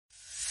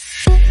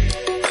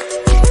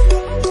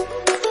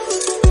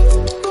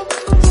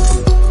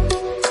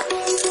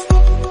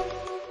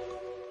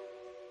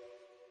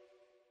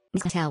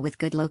Suites Hotel with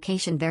good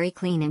location, very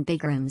clean and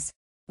big rooms.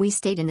 We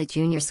stayed in the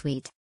junior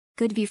suite.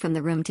 Good view from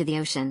the room to the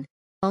ocean.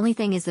 Only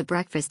thing is the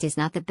breakfast is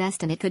not the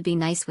best and it could be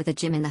nice with a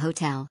gym in the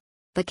hotel.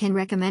 But can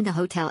recommend a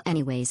hotel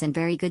anyways and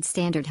very good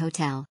standard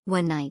hotel.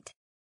 One night.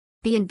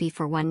 B&B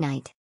for one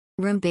night.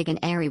 Room big and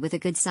airy with a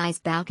good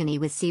sized balcony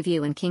with sea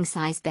view and king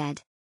size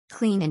bed.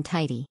 Clean and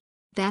tidy.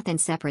 Bath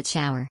and separate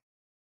shower.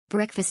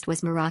 Breakfast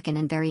was Moroccan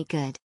and very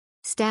good.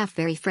 Staff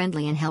very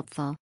friendly and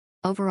helpful.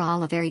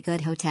 Overall a very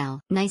good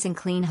hotel. Nice and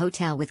clean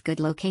hotel with good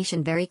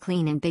location, very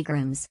clean and big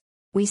rooms.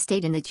 We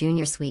stayed in the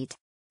junior suite.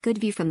 Good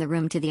view from the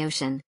room to the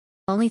ocean.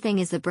 Only thing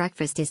is the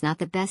breakfast is not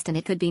the best and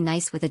it could be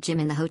nice with a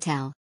gym in the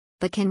hotel.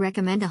 But can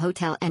recommend a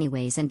hotel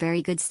anyways and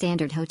very good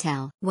standard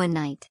hotel. One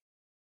night.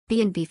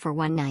 B&B for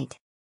one night.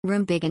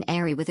 Room big and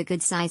airy with a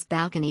good sized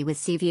balcony with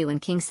sea view and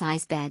king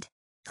size bed.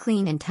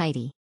 Clean and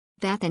tidy.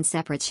 Bath and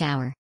separate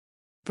shower.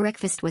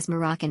 Breakfast was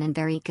Moroccan and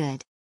very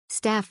good.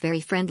 Staff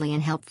very friendly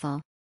and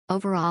helpful.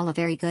 Overall a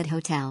very good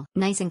hotel.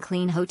 Nice and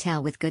clean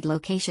hotel with good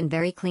location,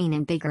 very clean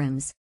and big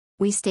rooms.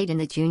 We stayed in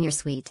the junior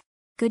suite.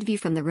 Good view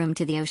from the room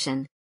to the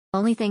ocean.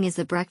 Only thing is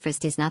the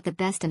breakfast is not the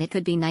best and it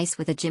could be nice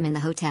with a gym in the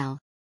hotel.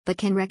 But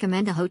can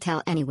recommend a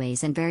hotel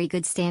anyways and very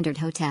good standard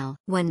hotel.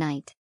 One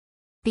night.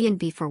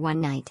 B&B for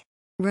one night.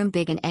 Room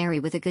big and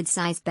airy with a good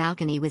sized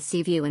balcony with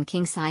sea view and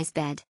king size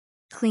bed.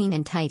 Clean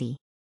and tidy.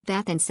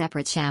 Bath and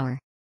separate shower.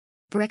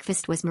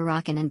 Breakfast was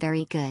Moroccan and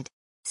very good.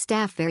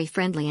 Staff very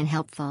friendly and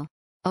helpful.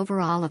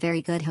 Overall a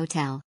very good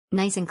hotel.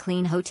 Nice and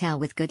clean hotel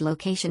with good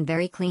location,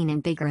 very clean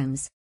and big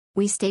rooms.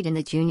 We stayed in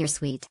the junior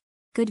suite.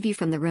 Good view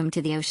from the room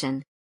to the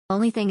ocean.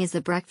 Only thing is the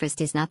breakfast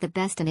is not the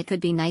best and it could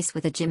be nice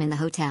with a gym in the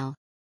hotel.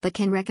 But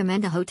can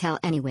recommend a hotel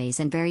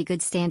anyways and very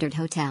good standard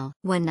hotel.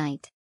 One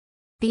night.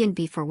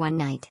 B&B for one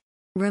night.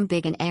 Room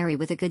big and airy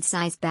with a good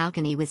sized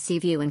balcony with sea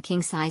view and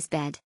king size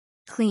bed.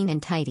 Clean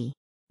and tidy.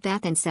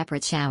 Bath and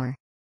separate shower.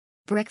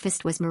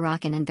 Breakfast was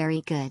Moroccan and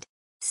very good.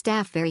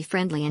 Staff very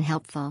friendly and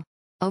helpful.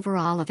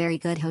 Overall a very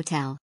good hotel.